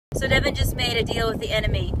So Devin just made a deal with the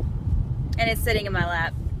enemy, and it's sitting in my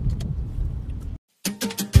lap.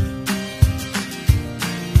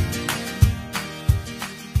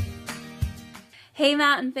 Hey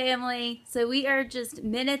Mountain family, so we are just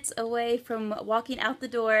minutes away from walking out the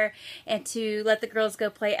door and to let the girls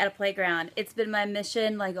go play at a playground. It's been my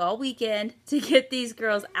mission like all weekend to get these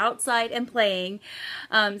girls outside and playing,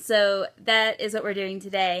 so that is what we're doing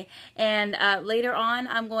today. And later on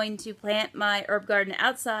I'm going to plant my herb garden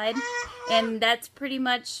outside, and that's pretty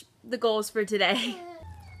much the goals for today.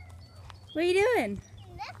 What are you doing?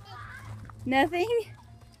 Nothing? Nothing?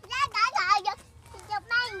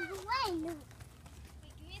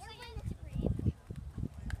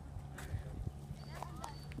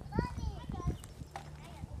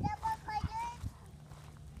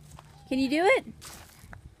 Can you do it?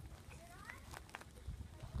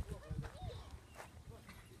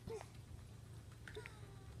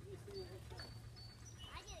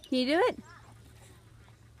 Can you do it?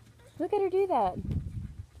 Look at her do that.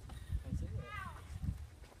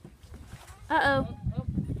 Uh-oh.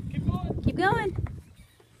 Keep going. Keep going.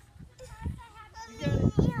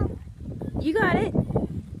 You got it.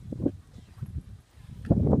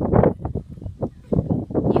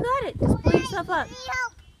 You got it. Just pull yourself up.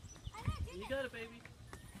 You got it, baby.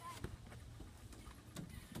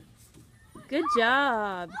 Good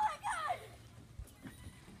job. Oh my God!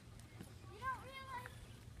 You don't realize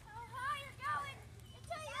how high you're going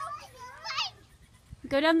until you open your leg.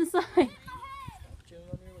 Go down the slide. Chilling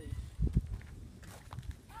on your lead.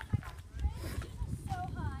 So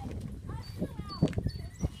high.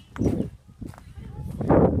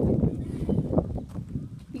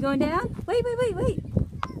 You going down? Wait.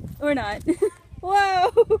 Or not.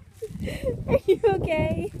 Whoa. Are you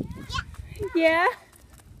okay? Yeah?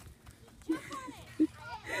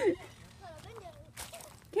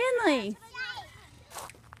 Kinley.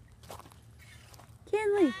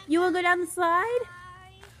 Kinley, you want to go down the slide?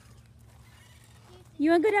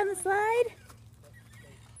 You want to go down the slide?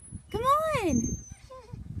 Come on.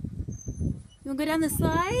 You want to go down the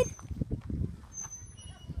slide?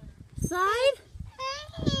 Slide?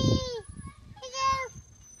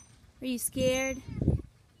 Are you scared?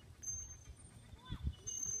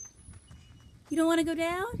 You don't want to go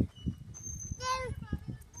down?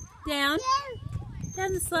 Down?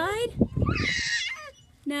 Down the slide?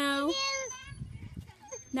 No?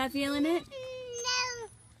 Not feeling it?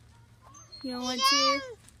 You don't want to?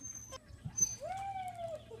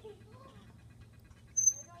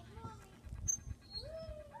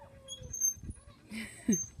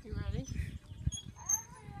 You ready?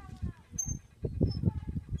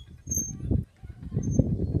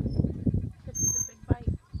 Take a big bite.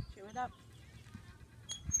 Chew it up.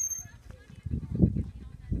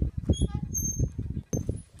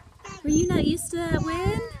 Were you not used to that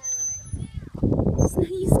wind? Just not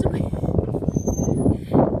used to wind.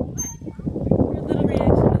 Your little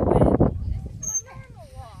reaction to wind.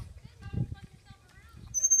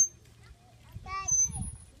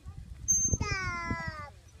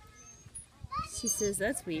 She says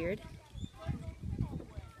that's weird.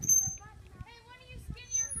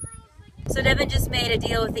 So Devin just made a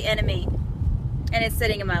deal with the enemy, and it's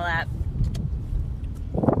sitting in my lap.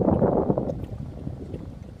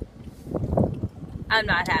 I'm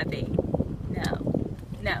not happy.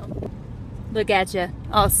 No. Look at you,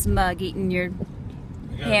 all smug, eating your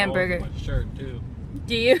hamburger. My shirt too.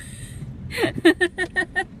 Do you?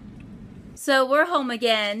 So we're home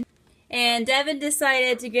again, and Devin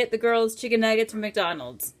decided to get the girls chicken nuggets from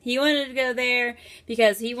McDonald's. He wanted to go there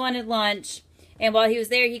because he wanted lunch, and while he was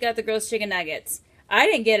there, he got the girls chicken nuggets. I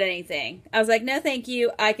didn't get anything. I was like, no thank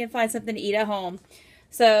you, I can find something to eat at home.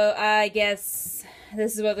 So I guess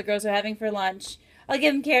this is what the girls are having for lunch. I'll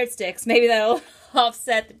give them carrot sticks. Maybe that'll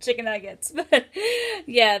offset the chicken nuggets. But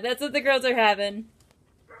yeah, that's what the girls are having.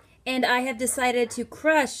 And I have decided to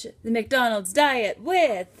crush the McDonald's diet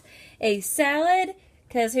with a salad,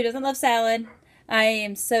 because who doesn't love salad? I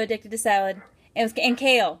am so addicted to salad. And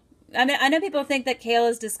kale. I mean, I know people think that kale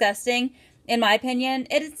is disgusting. In my opinion,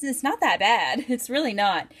 it's not that bad. It's really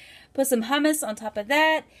not. Put some hummus on top of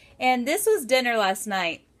that. And this was dinner last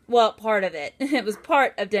night. Well, part of it. It was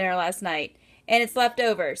part of dinner last night. And it's left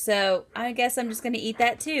over. So I guess I'm just going to eat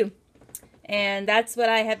that too. And that's what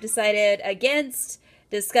I have decided against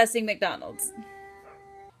discussing McDonald's.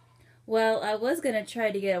 Well, I was going to try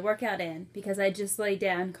to get a workout in because I just laid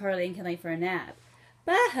down Carly and Kelly for a nap.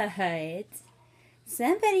 But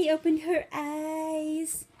somebody opened her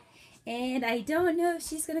eyes. And I don't know if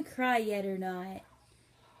she's going to cry yet or not.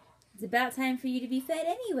 It's about time for you to be fed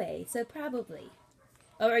anyway, so probably.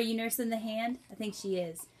 Oh, are you nursing the hand? I think she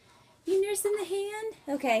is. You nursing the hand?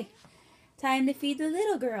 Okay. Time to feed the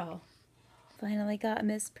little girl. Finally got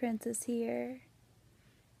Miss Princess here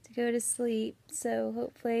to go to sleep, so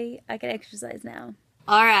hopefully I can exercise now.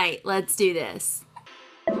 All right, let's do this.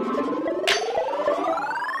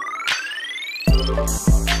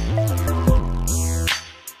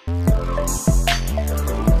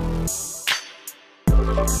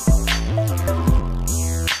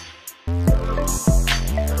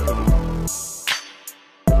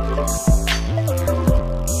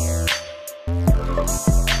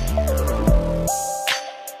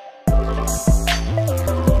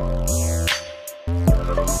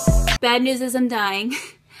 Bad news is I'm dying.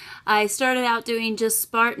 I started out doing just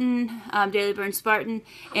Spartan, Daily Burn Spartan,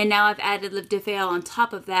 and now I've added Live to Fail on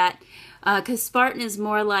top of that, because Spartan is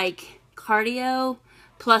more like cardio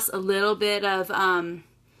plus a little bit of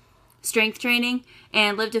strength training,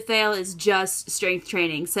 and Live to Fail is just strength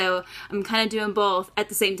training. So I'm kind of doing both at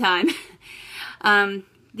the same time.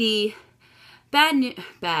 The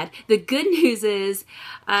good news is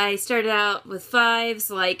I started out with 5s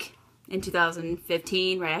like in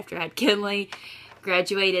 2015, right after I had Kinley,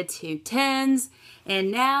 graduated to 10s,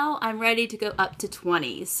 and now I'm ready to go up to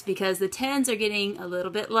 20s because the 10s are getting a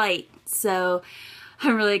little bit light. So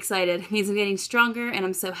I'm really excited. It means I'm getting stronger, and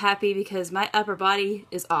I'm so happy because my upper body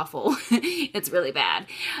is awful. It's really bad.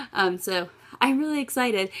 So I'm really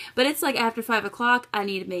excited, but it's like after 5 o'clock, I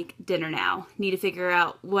need to make dinner now. Need to figure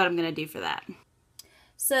out what I'm gonna do for that.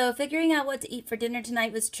 So figuring out what to eat for dinner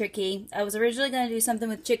tonight was tricky. I was originally going to do something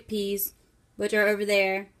with chickpeas, which are over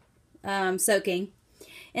there, soaking.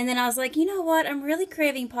 And then I was like, you know what? I'm really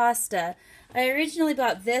craving pasta. I originally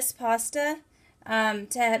bought this pasta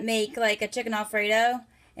to make like a chicken Alfredo,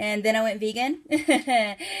 and then I went vegan.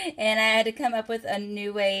 And I had to come up with a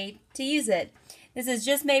new way to use it. This is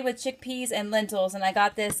just made with chickpeas and lentils, and I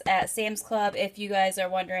got this at Sam's Club if you guys are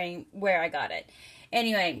wondering where I got it.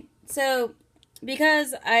 Anyway, so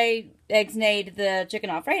because I ex-nayed the chicken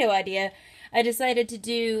Alfredo idea, I decided to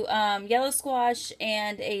do yellow squash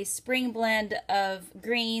and a spring blend of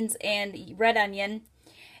greens and red onion.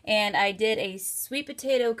 And I did a sweet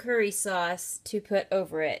potato curry sauce to put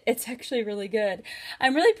over it. It's actually really good.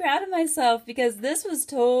 I'm really proud of myself because this was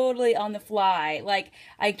totally on the fly. Like,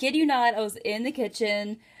 I kid you not, I was in the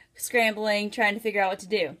kitchen scrambling, trying to figure out what to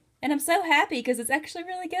do. And I'm so happy because it's actually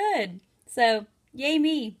really good. So, yay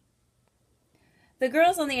me. The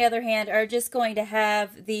girls, on the other hand, are just going to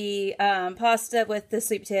have the pasta with the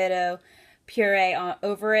sweet potato puree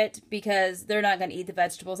over it because they're not going to eat the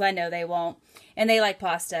vegetables. I know they won't. And they like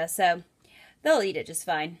pasta, so they'll eat it just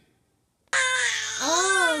fine.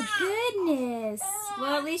 Oh, goodness.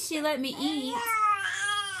 Well, at least she let me eat.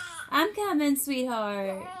 I'm coming,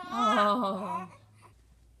 sweetheart. Oh.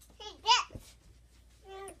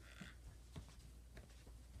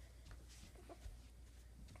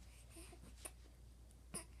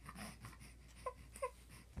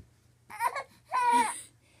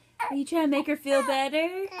 Are you trying to make her feel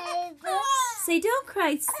better? Say, don't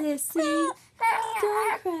cry, sissy.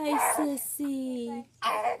 Don't cry, sissy.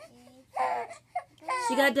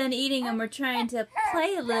 She got done eating and we're trying to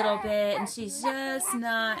play a little bit and she's just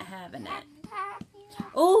not having it.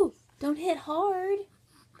 Oh, don't hit hard.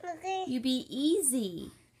 You be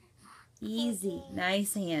easy. Easy.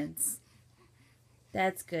 Nice hands.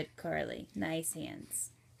 That's good, Carly. Nice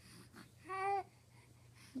hands.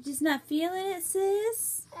 You're just not feeling it,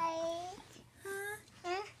 sis?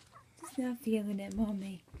 Huh? Just not feeling it,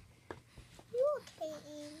 Mommy.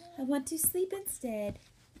 I want to sleep instead.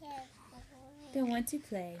 Don't want to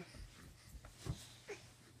play.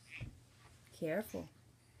 Careful.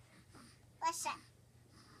 What's that?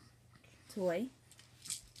 Toy.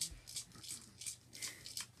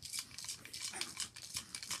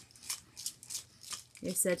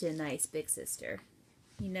 You're such a nice big sister.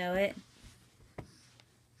 You know it?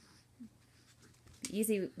 Be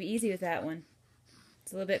easy with that one.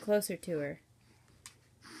 It's a little bit closer to her.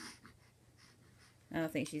 I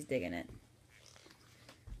don't think she's digging it.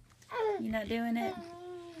 You not doing it?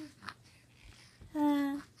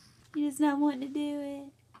 You just not wanting to do it?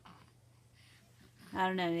 I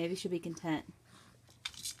don't know. Maybe she'll be content.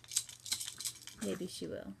 Maybe she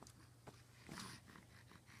will.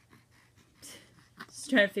 Just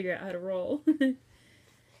trying to figure out how to roll.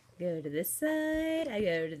 Go to this side. I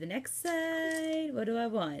go to the next side. What do I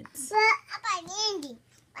want? What about Andy?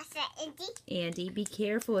 What's that, Andy? Andy. Be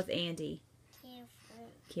careful with Andy.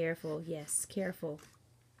 Careful. Careful. Yes, careful.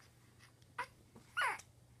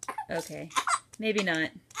 Okay. Maybe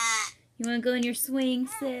not. You want to go in your swing,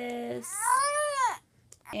 sis?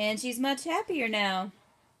 And she's much happier now.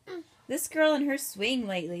 This girl and her swing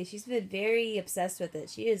lately, she's been very obsessed with it.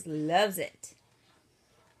 She just loves it.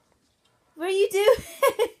 What are you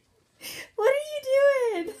doing? What are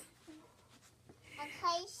you doing?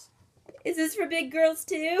 Okay. Is this for big girls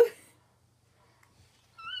too?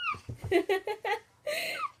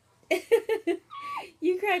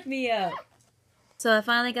 You crack me up. So I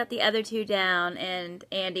finally got the other two down, and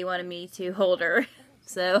Andy wanted me to hold her.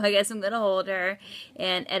 So I guess I'm going to hold her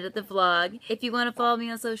and edit the vlog. If you want to follow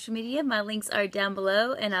me on social media, my links are down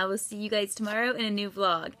below, and I will see you guys tomorrow in a new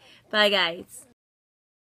vlog. Bye, guys.